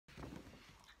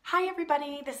Hi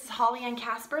everybody, this is Holly Ann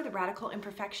Casper, the Radical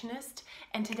Imperfectionist,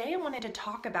 and today I wanted to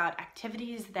talk about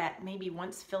activities that maybe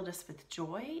once filled us with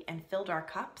joy and filled our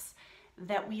cups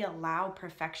that we allow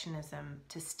perfectionism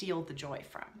to steal the joy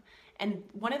from. And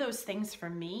one of those things for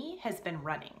me has been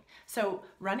running. So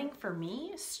running for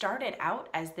me started out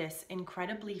as this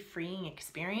incredibly freeing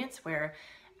experience where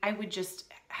I would just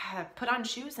put on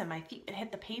shoes and my feet would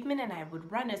hit the pavement and I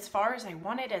would run as far as I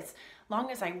wanted, as long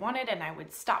as I wanted, and I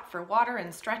would stop for water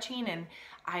and stretching, and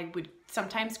I would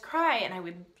sometimes cry and I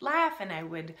would laugh and I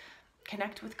would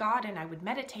connect with God and I would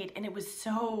meditate, and it was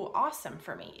so awesome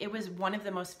for me. It was one of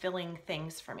the most filling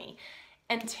things for me.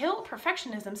 Until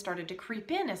perfectionism started to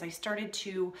creep in as I started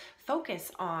to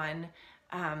focus on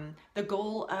the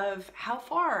goal of how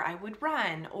far I would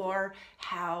run or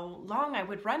how long I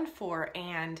would run for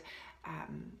and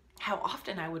how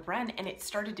often I would run. And it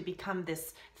started to become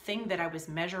this thing that I was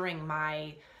measuring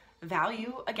my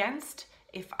value against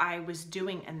if I was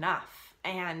doing enough.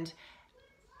 And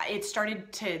it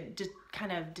started to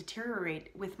kind of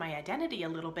deteriorate with my identity a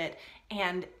little bit,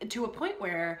 and to a point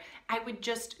where I would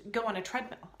just go on a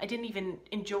treadmill. I didn't even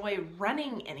enjoy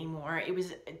running anymore. It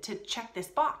was to check this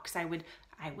box. I would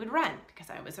run because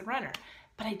I was a runner,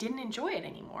 but I didn't enjoy it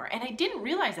anymore. And I didn't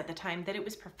realize at the time that it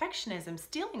was perfectionism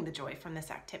stealing the joy from this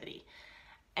activity.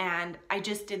 And I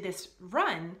just did this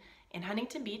run in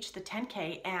Huntington Beach, the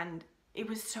 10K, and it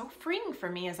was so freeing for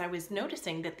me as I was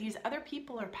noticing that these other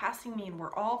people are passing me and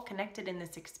we're all connected in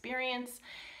this experience.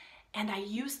 And I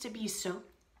used to be so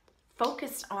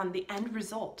focused on the end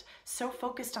result, so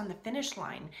focused on the finish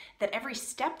line, that every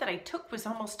step that I took was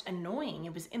almost annoying.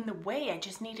 It was in the way. I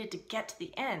just needed to get to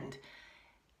the end.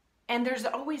 And there's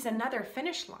always another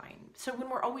finish line. So when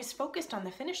we're always focused on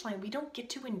the finish line, we don't get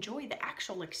to enjoy the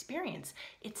actual experience.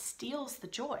 It steals the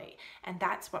joy. And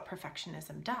that's what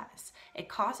perfectionism does. It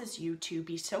causes you to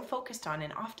be so focused on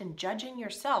and often judging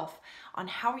yourself on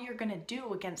how you're going to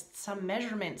do against some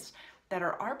measurements that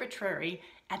are arbitrary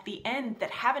at the end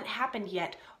that haven't happened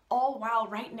yet, all while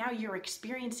right now you're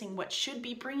experiencing what should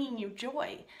be bringing you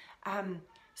joy.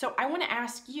 So I want to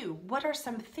ask you, what are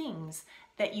some things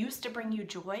that used to bring you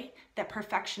joy that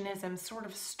perfectionism sort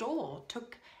of stole,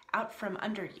 took out from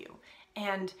under you?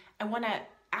 And I want to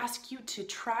ask you to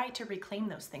try to reclaim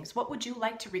those things. What would you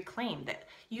like to reclaim that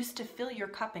used to fill your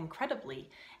cup incredibly,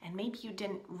 and maybe you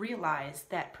didn't realize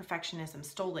that perfectionism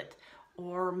stole it,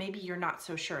 or maybe you're not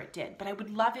so sure it did? But I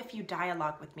would love if you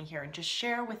dialogue with me here and just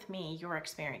share with me your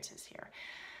experiences here.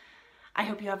 I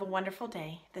hope you have a wonderful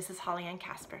day. This is Holly Ann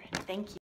Casper. Thank you.